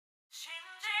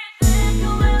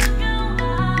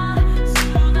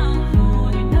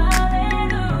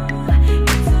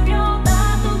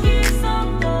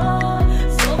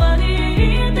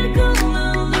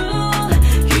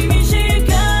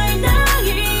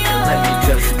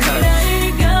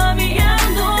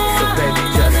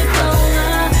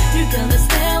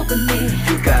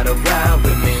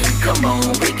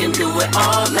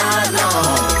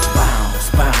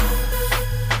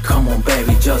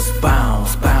just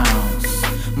bounce,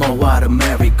 bounce. more what a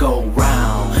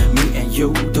merry-go-round. Me and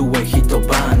you do it一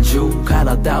晩中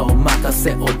体を任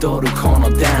せ踊るこ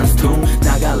のダンストゥ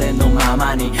ーン流れのま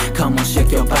まに Come on shake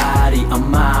your body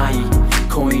甘い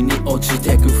恋に落ち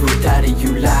てく二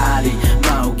人ゆらり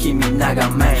舞う君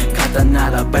眺め肩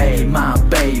並べ My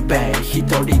baby 一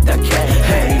人だけ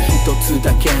Hey 一つ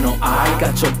だけの愛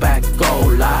Got your back go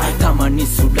live たまに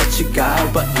すれ違う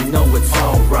But you know it's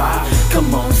alright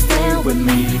Come on stay with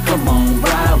me Come on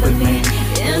ride with me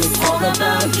It's all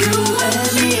about you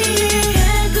and me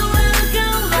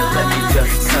Let me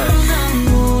just touch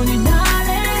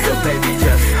So baby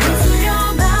just hush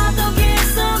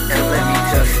And let me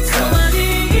just touch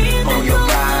On your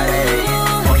body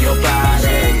On your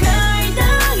body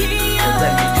And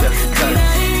let me just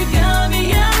touch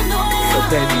So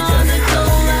baby just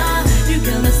hush You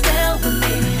gotta stay with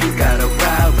me You gotta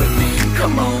ride with me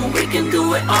Come on we can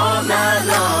do it all night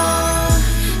long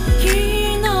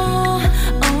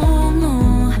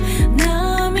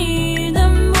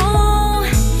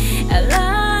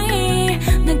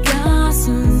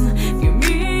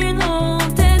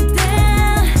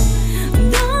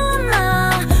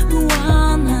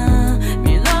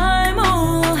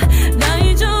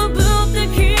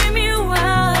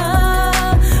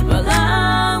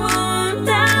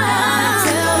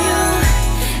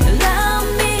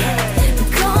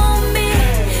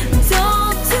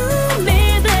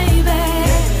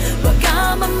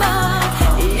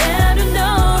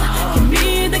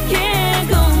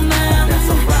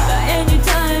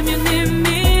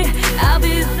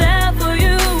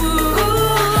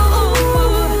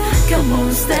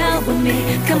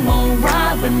Come on,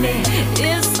 ride with me.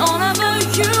 It's all about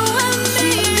you and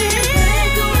me.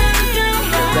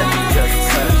 Let me just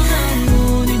touch.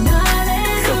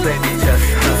 So baby, just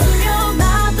hush.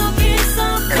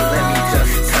 And let me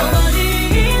just touch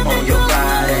on your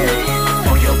body,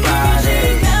 on your body.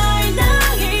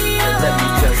 And let me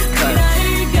just touch.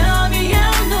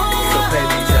 So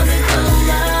baby, just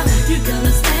hush. You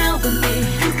gotta stay with me.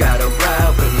 You gotta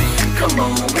ride with me. Come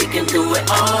on, we can do it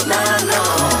all night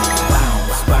long.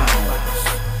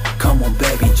 Come on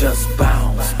baby just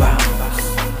bounce, bounce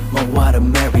more what a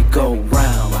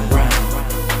merry-go-round,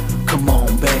 round. Come on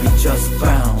baby just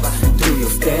bounce Do your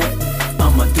step,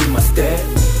 I'ma do my step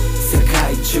世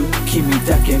界中君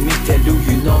だけ見てる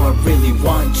You know I really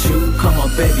want you Come on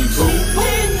baby boo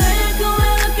And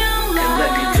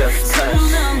let me just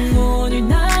touch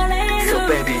So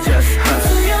baby just hush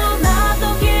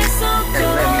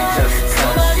And let me just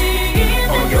touch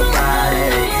On your body,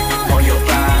 on your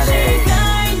body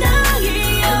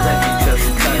Let me just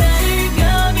touch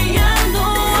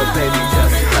So baby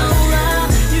just hush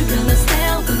You gotta stay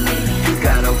with me You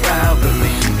gotta ride with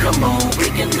me Come on we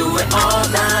can do it all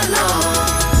night long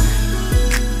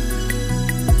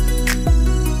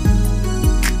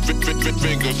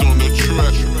Fingers on the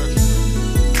track